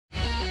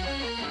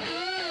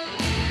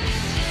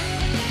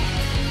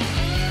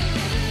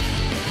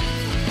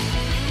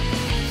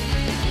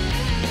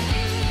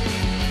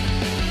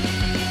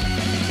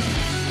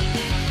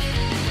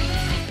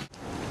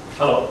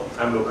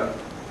I'm Luca.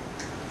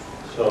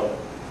 So,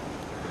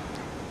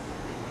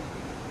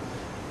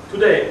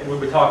 today we'll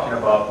be talking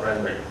about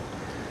rendering.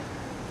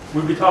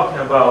 We'll be talking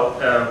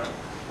about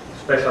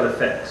special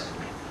effects.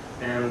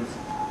 And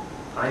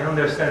I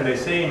understand they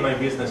say in my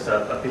business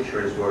that a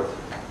picture is worth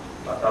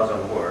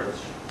 1,000 words.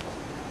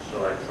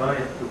 So I tried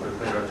to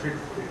prepare a trick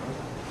for you,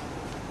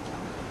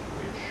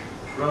 which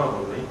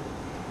probably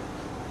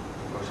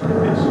works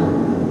like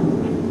this.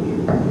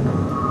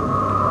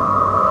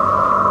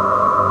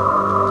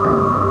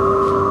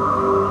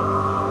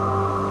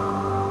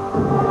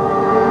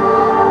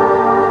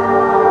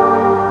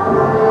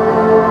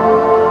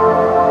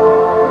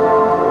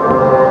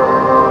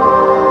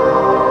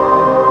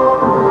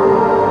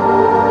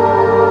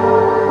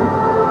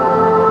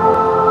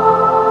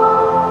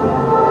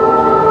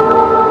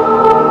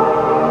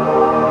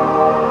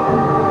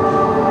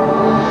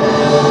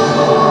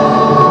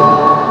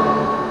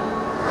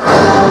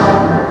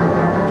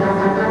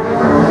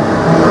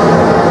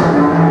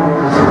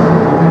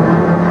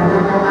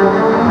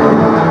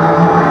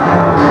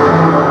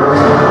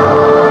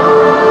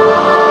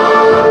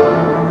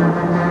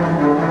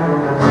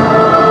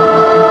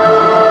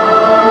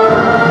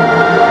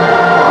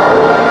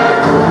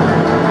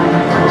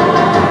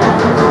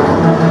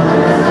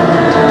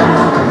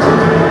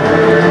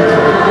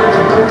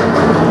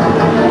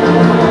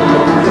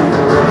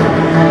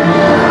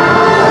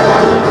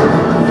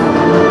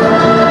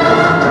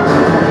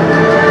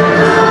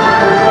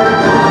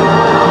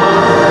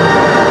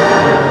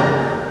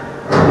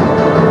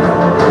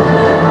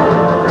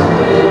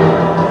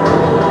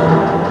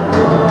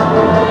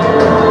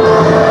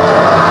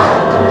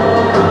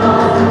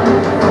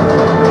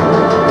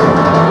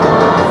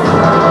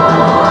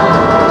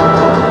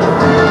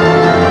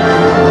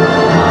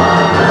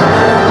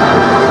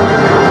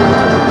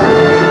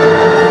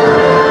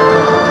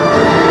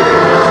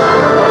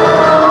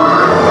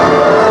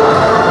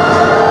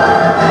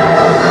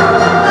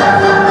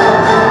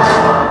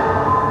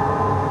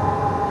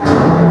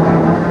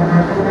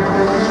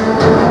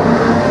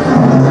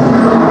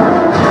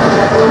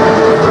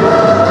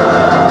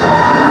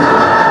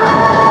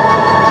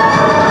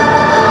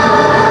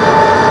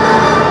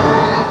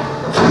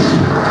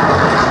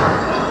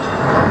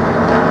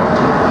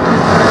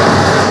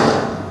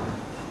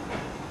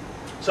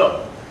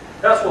 So,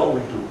 that's what we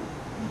do.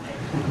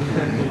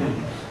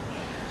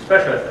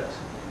 Special effects.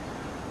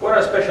 What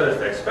are special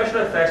effects?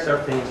 Special effects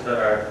are things that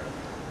are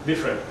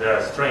different, they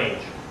are strange.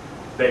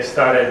 They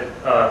started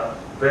a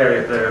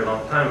very, very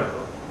long time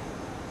ago,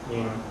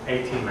 in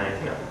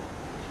 1899.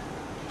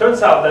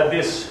 Turns out that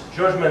this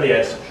Georges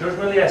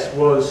Méliès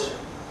was,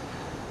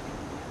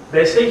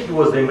 they say he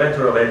was the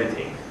inventor of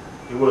editing.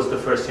 He was the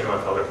first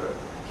cinematographer.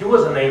 He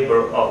was a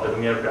neighbor of the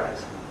Lumiere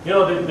guys. You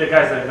know, the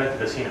guys that invented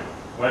the cinema.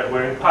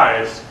 We're in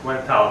Paris,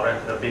 went out,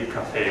 rented a big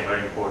cafe,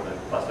 very important,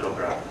 Place de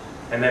l'Opéra.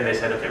 And then they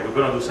said, okay, we're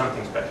going to do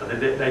something special.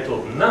 They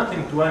told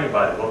nothing to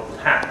anybody what would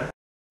happen.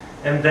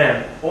 And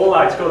then all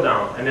lights go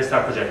down and they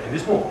start projecting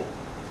this movie.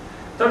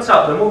 Turns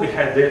out the movie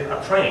had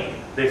a train.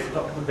 They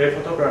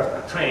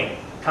photographed a train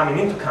coming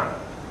into camera.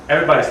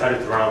 Everybody started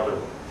to run out the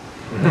room.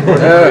 It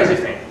was a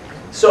crazy thing.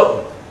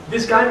 So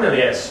this guy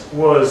Méliès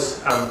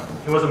was,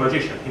 he was a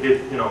magician. He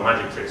did, you know,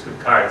 magic tricks with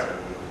cards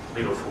and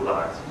little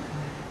foolards.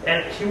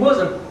 And he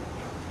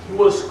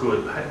was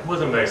good, but he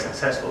wasn't very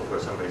successful for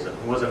some reason.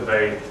 He wasn't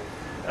very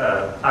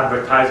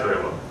advertised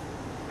very well.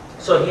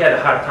 So he had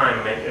a hard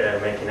time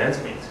making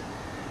ends meet.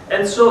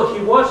 And so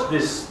he watched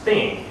this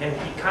thing, and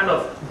he kind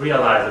of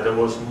realized that there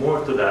was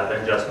more to that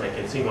than just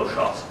making single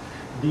shots.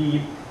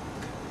 The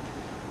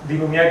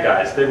Lumiere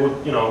guys, they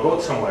would, you know, go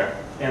somewhere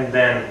and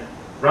then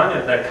run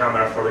at their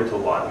camera for a little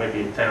while,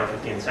 maybe 10 or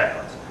 15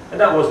 seconds. And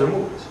that was the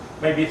movies,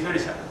 maybe 30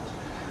 seconds.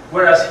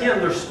 Whereas he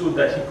understood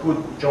that he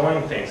could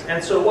join things.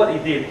 And so what he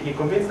did, he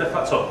convinced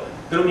so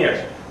the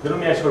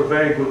Lumières were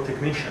very good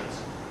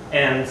technicians.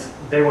 And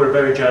they were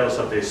very jealous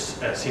of this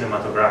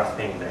cinematograph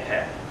thing they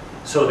had.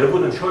 So they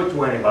wouldn't show it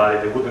to anybody,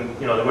 they wouldn't,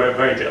 you know, they were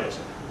very jealous.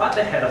 But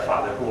they had a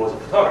father who was a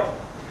photographer.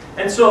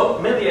 And so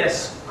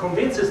Méliès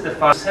convinces the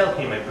father to sell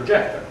him a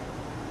projector.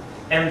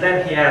 And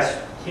then he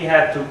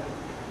had to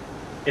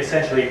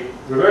essentially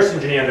reverse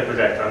engineer the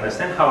projector,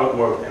 understand how it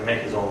worked, and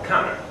make his own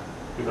camera.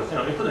 Because, you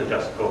know, you couldn't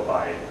just go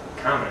buy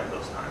a camera in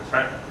those times,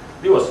 right?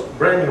 It was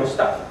brand new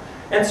stuff.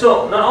 And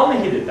so not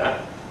only he did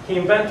that, he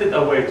invented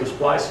a way to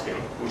splice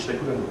film, which they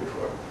couldn't do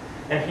before.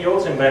 And he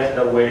also invented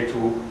a way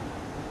to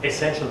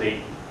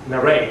essentially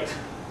narrate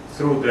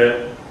through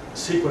the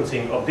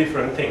sequencing of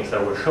different things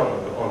that were shown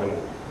on the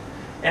movie.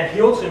 And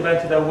he also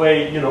invented a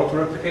way, you know, to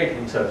replicate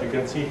himself. You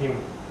can see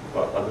him,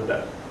 well, I'll do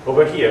that.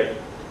 Over here,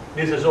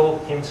 this is all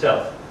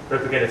himself,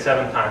 replicated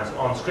 7 times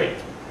on screen.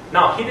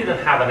 Now, he didn't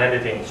have an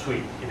editing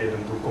suite. He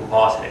didn't do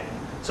compositing.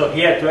 So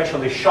he had to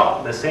actually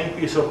shot the same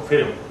piece of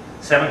film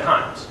 7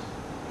 times,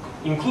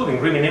 including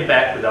bringing it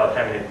back without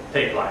having it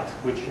take light,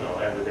 which, you know,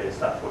 everyday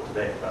stuff for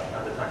today, but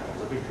at the time it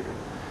was a big deal.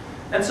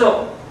 And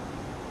so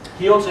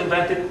he also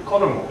invented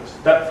color movies.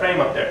 That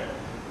frame up there,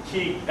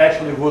 he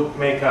actually would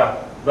make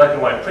a black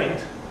and white print,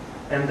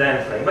 and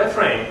then frame by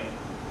frame,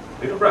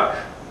 little brush,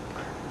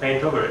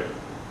 paint over it.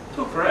 It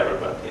took forever,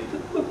 but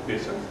it looked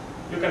decent.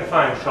 You can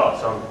find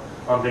shots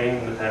on the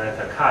Internet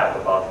Archive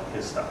about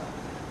his stuff.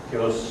 It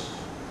was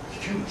a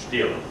huge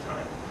deal at the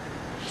time.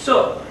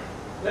 So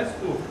let's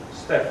do a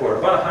step forward,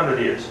 about 100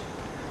 years.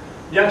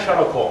 Young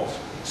Sherlock Holmes.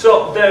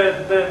 So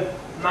the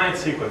night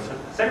sequence.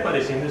 Has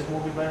anybody seen this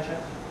movie by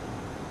chance?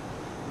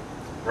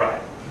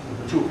 Right.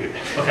 2 people.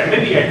 Okay,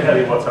 maybe I can tell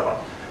you what's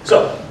about.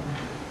 So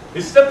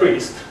this is a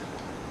priest.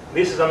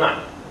 This is a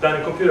knight done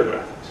in computer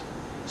graphics.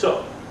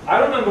 So I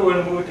remember when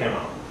the movie came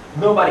out.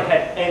 Nobody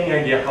had any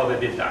idea how they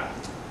did that.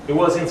 It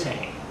was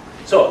insane.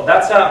 So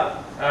that's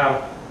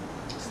a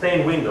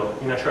stained window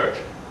in a church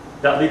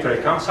that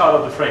literally comes out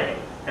of the frame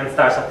and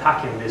starts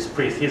attacking this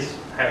priest. He's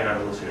having an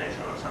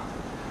hallucination or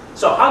something.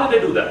 So how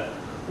did they do that?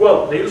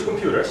 Well, they use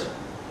computers.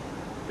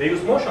 They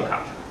use motion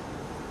capture.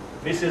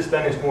 This is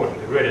Dennis Morton,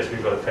 the greatest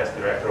visual effects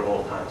director of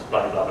all times,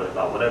 blah, blah, blah,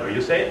 blah, whatever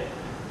you say.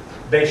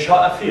 They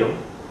shot a film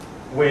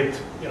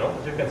with, you know,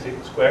 as you can see,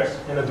 squares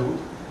and a dude.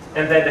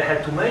 And then they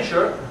had to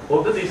measure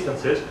all the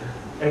distances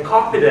and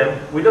copy them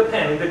with a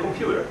pen in the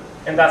computer.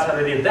 And that's how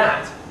they did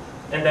that.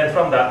 And then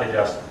from that,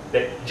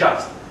 they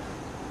just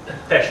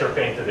texture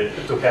painted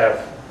it to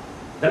have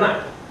the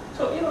knight.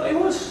 So, you know, it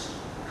was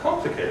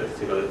complicated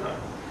still at the time.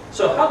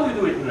 So how do we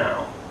do it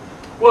now?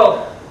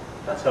 Well,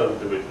 that's how we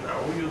do it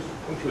now. We use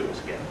computers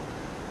again.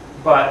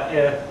 But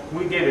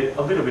we gave it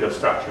a little bit of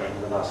structure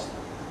in the last,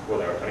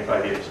 whatever,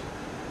 25 years.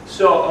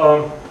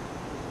 So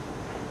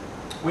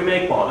we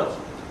make models.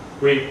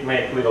 We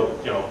make little,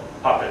 you know,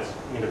 puppets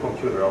in the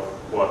computer of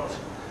what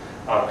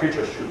our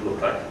creatures should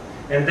look like.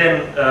 And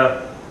then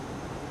I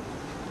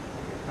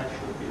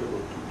should be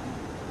able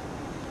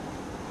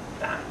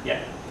to,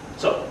 yeah.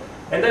 So,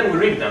 and then we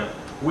rig them,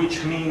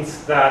 which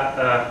means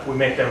that we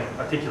make them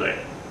articulate.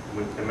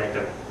 We can make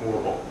them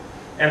movable.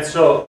 And so